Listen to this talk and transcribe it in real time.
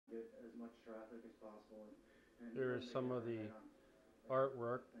There's some of the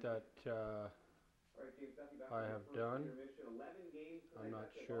artwork that I have done. I'm not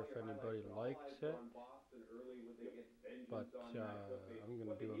sure if anybody likes it, but I'm going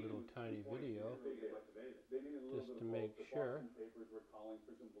to do a little tiny video just to make sure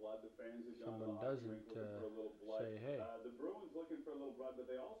someone doesn't say, hey,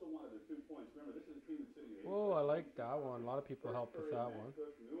 oh, I like that one. A lot of people helped with that one.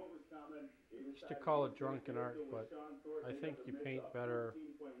 Used to call it drunken art, but I think you paint better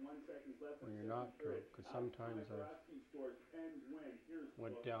when you're not drunk, because sometimes I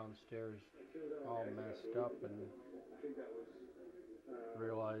went downstairs all messed up and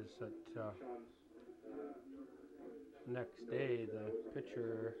realized that next day the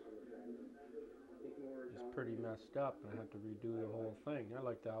picture is pretty messed up and I had to redo the whole thing. I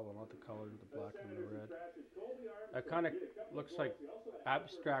like that one, not the color, the black and the red. It kind of looks like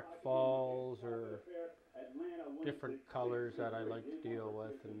abstract falls or different colors that I like to deal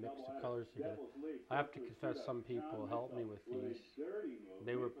with and mix the colors together. I have to confess, some people helped me with these.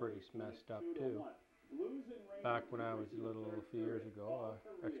 They were pretty messed up too. Back when I was little, a few years ago,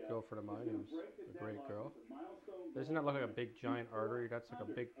 ex-girlfriend of mine, who was a great girl. Doesn't that look like a big giant artery? That's like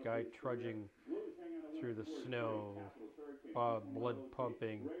a big guy trudging through the snow, blood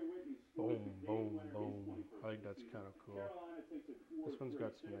pumping, boom, boom, boom. I think that's kind of cool. This one's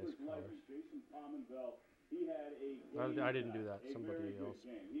got some nice colors. I didn't do that. Somebody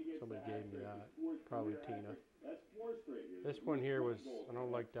gave me that. Probably Tina. This one here was, I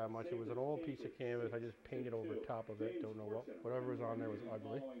don't like that much. It was an old piece of canvas. I just painted over top of it. Don't know what. Whatever was on there was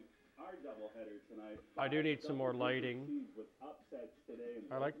ugly. I do need some more lighting.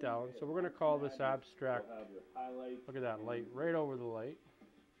 I like that one. So we're going to call this abstract. Look at that light right over the light.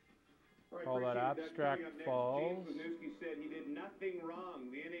 Call that abstract falls. Said he did nothing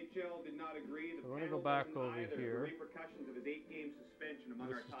wrong. The NHL did not agree. So we're going to go back over here.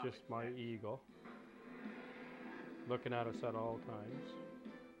 This is just my eagle, looking at us at all times.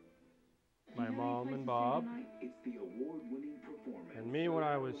 My mom and Bob. And me when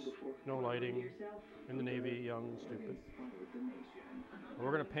I was no lighting, in the Navy, young and stupid.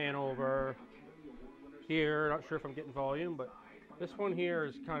 We're going to pan over here. Not sure if I'm getting volume, but this one here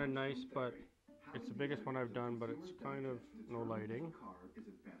is kind of nice, but it's the biggest one I've done, but it's kind of no lighting.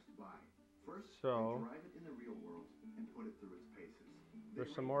 So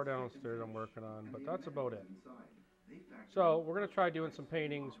there's some more downstairs I'm working on, but that's about it. So we're going to try doing some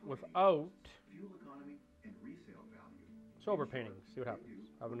paintings without sober paintings. See what happens.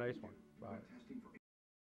 Have a nice one. Bye.